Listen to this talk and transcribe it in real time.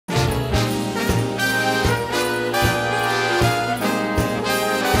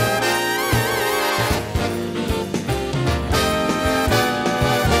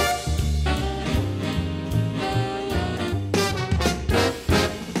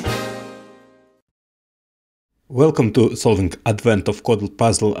Welcome to solving Advent of Kotlin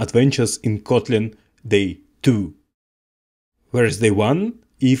puzzle adventures in Kotlin day 2. Where is day 1?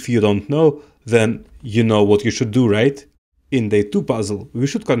 If you don't know, then you know what you should do, right? In day 2 puzzle, we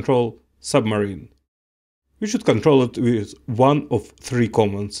should control submarine. We should control it with one of three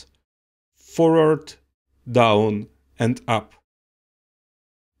commands: forward, down, and up.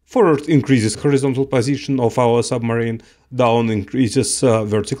 Forward increases horizontal position of our submarine, down increases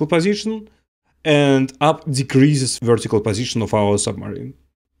vertical position, and up decreases vertical position of our submarine.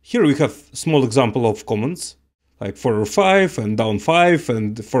 Here we have small example of commands, like forward 5 and down 5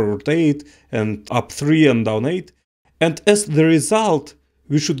 and forward 8 and up 3 and down 8. And as the result,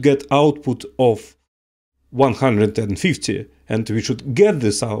 we should get output of 150, and we should get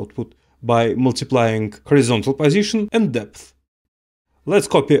this output by multiplying horizontal position and depth. Let's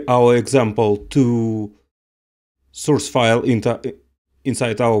copy our example to source file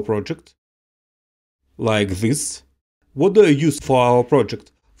inside our project, like this. What do I use for our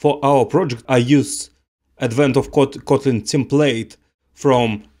project? For our project, I use Advent of Kotlin template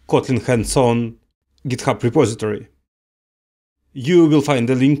from Kotlin hands-on GitHub repository. You will find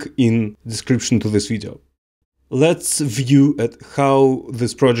a link in description to this video. Let's view at how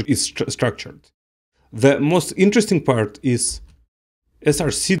this project is structured. The most interesting part is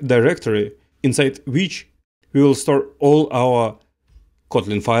src directory, inside which we will store all our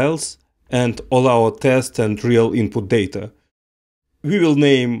Kotlin files and all our test and real input data. We will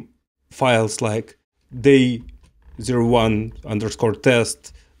name files like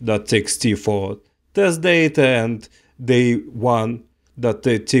day01_test.txt for test data and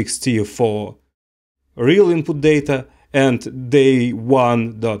day1.txt for real input data, and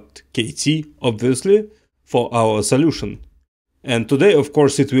day1.kt, obviously, for our solution. And today, of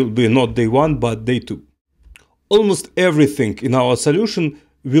course, it will be not day 1, but day 2. Almost everything in our solution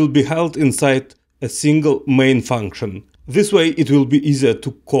will be held inside a single main function. This way, it will be easier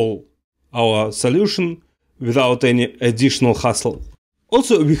to call our solution without any additional hassle.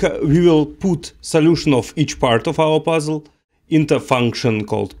 Also, we will put solution of each part of our puzzle into a function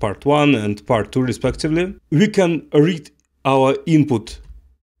called part1 and part2 respectively. We can read our input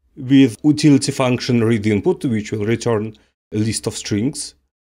with utility function readInput, which will return a list of strings.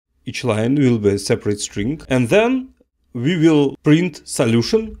 Each line will be a separate string. And then we will print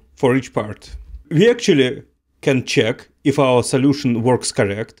solution for each part. We actually can check if our solution works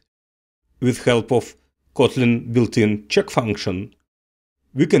correct with help of Kotlin built-in check function.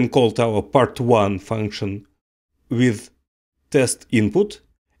 We can call our part1 function with test input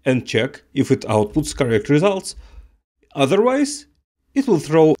and check if it outputs correct results. Otherwise, it will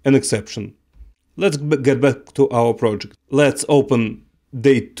throw an exception. Let's get back to our project. Let's open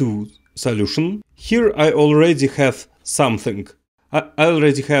day 2 solution. Here I already have something. I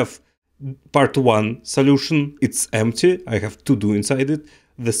already have part 1 solution. It's empty. I have to do inside it.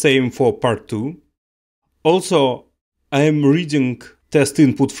 The same for part 2. Also, I am reading test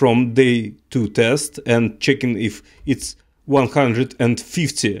input from day 2 test and checking if it's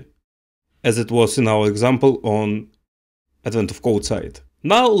 150, as it was in our example on Advent of Code side.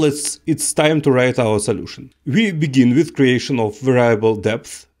 Now it's time to write our solution. We begin with creation of variable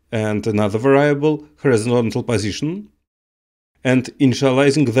depth and another variable horizontal position, and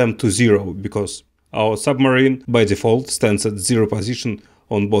initializing them to 0, because our submarine by default stands at 0 position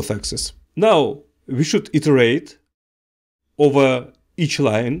on both axes. Now we should iterate over each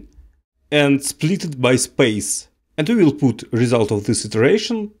line and split it by space. And we will put result of this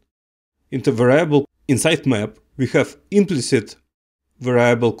iteration into variable. Inside map, we have implicit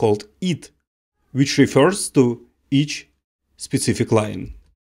variable called it, which refers to each specific line.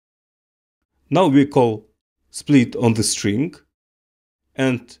 Now we call split on the string,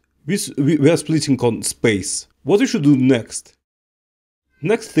 and we are splitting on space. What we should do next?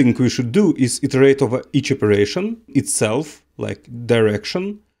 Next thing we should do is iterate over each operation itself, like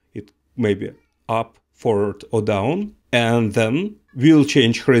direction. It may be up, forward or down, and then we'll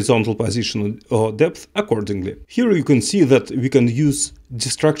change horizontal position or depth accordingly. Here you can see that we can use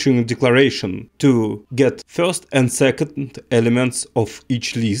destructuring declaration to get first and second elements of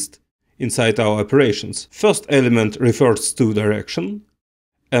each list inside our operations. First element refers to direction,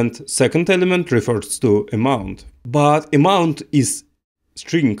 and second element refers to amount. But amount is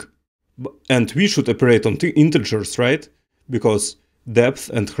string, and we should operate on integers, right? Because depth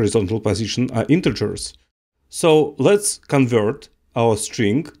and horizontal position are integers. So let's convert our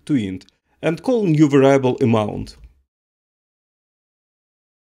string to int and call new variable amount.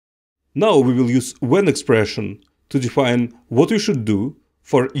 Now we will use when expression to define what we should do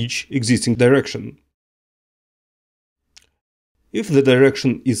for each existing direction. If the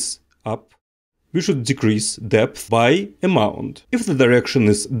direction is up, we should decrease depth by amount. If the direction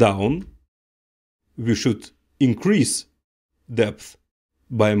is down, we should increase depth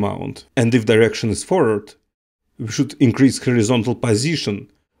by amount. And if direction is forward, we should increase horizontal position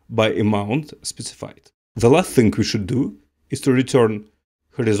by amount specified. The last thing we should do is to return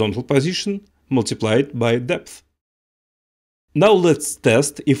horizontal position multiplied by depth. Now let's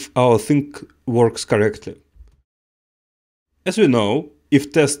test if our thing works correctly. As we know,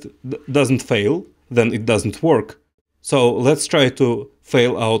 if test doesn't fail, then it doesn't work. So let's try to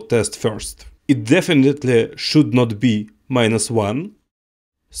fail our test first. It definitely should not be -1.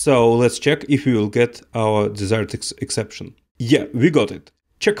 So let's check if we will get our desired exception. Yeah, we got it.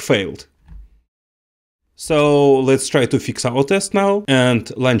 Check failed. So let's try to fix our test now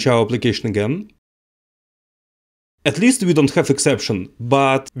and launch our application again. At least we don't have exception,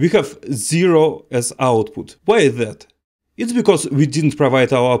 but we have 0 as output. Why is that? It's because we didn't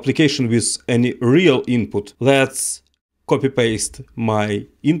provide our application with any real input. Let's copy-paste my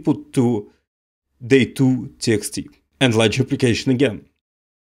input to day2.txt and launch application again.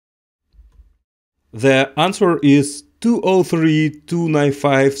 The answer is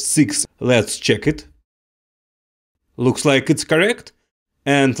 2032956. Let's check it. Looks like it's correct.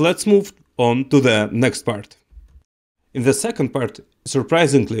 And let's move on to the next part. In the second part,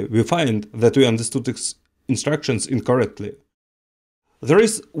 surprisingly, we find that we understood instructions incorrectly. There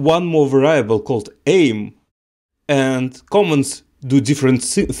is one more variable called aim, and comments do different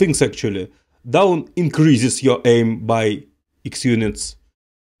things actually. Down increases your aim by x units,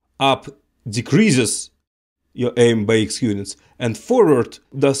 up decreases your aim by x units, and forward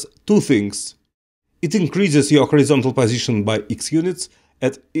does two things. It increases your horizontal position by x units,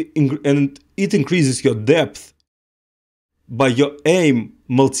 and it increases your depth by your aim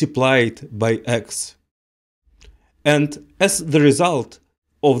multiplied by x. And as the result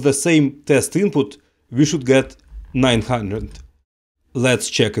of the same test input, we should get 900. Let's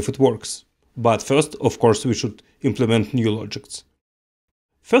check if it works. But first, of course, we should implement new logics.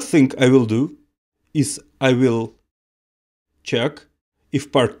 First thing I will do is I will check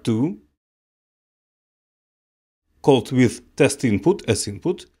if part 2, called with test input as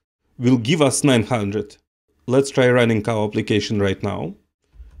input, will give us 900. Let's try running our application right now.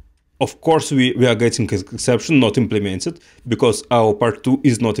 Of course, we are getting an exception not implemented because our part 2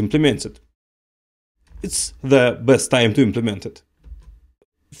 is not implemented. It's the best time to implement it.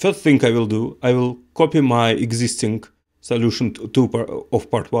 First thing I will do, I will copy my existing solution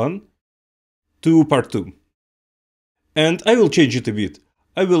of part 1 to part 2. And I will change it a bit.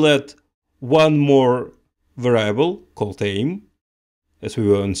 I will add one more variable called aim, as we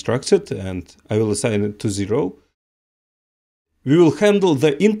were instructed, and I will assign it to 0. We will handle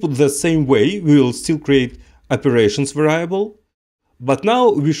the input the same way. We will still create operations variable, but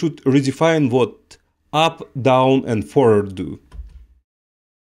now we should redefine what up, down, and forward do.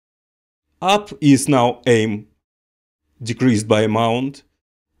 Up is now aim decreased by amount,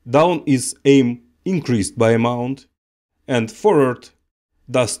 down is aim increased by amount, and forward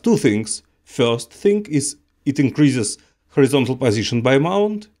does two things. First thing is it increases horizontal position by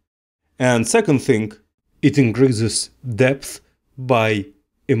amount, and second thing, it increases depth by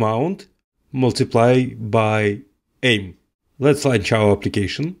amount multiplied by aim. Let's launch our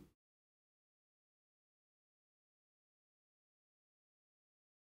application.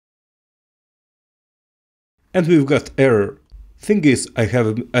 And we've got error. Thing is, I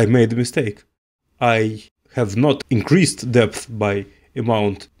made a mistake. I have not increased depth by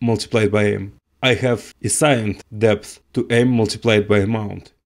amount multiplied by aim. I have assigned depth to aim multiplied by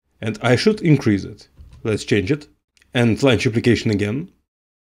amount, and I should increase it. Let's change it and launch application again.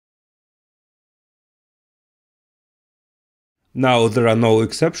 Now there are no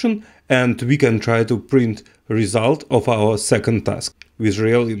exceptions, and we can try to print result of our second task with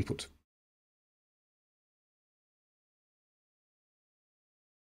real input.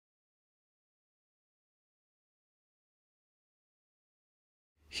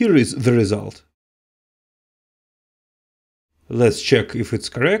 Here is the result. Let's check if it's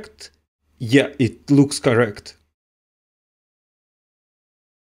correct. Yeah, it looks correct.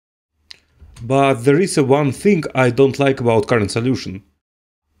 But there is one thing I don't like about current solution.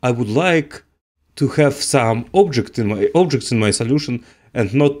 I would like to have some objects in my solution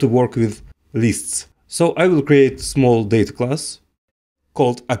and not to work with lists. So I will create a small data class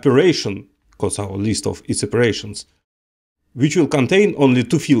called operation, because our list of its operations, which will contain only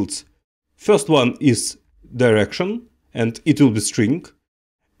two fields. First one is direction, and it will be string.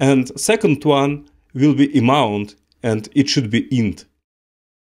 And second one will be amount, and it should be int.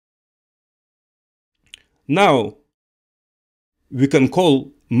 Now we can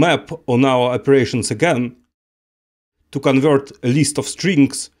call map on our operations again to convert a list of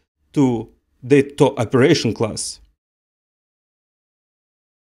strings to date-to-operation class.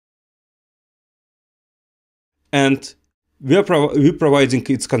 And we're providing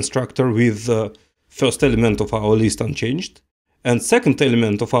its constructor with the first element of our list unchanged, and second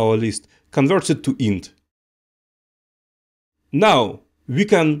element of our list converted to int. Now we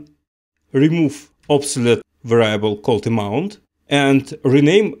can remove obsolete variable called amount and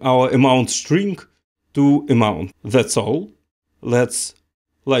rename our amount string to amount. That's all. Let's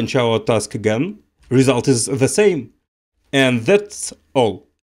launch our task again. Result is the same. And that's all.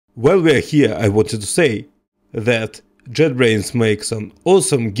 While we're here, I wanted to say that JetBrains makes an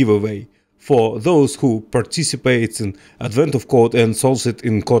awesome giveaway for those who participate in Advent of Code and solves it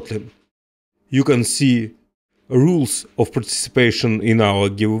in Kotlin. You can see rules of participation in our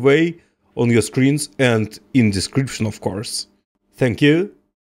giveaway on your screens and in description, of course. Thank you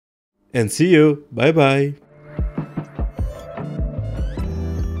and see you. Bye bye.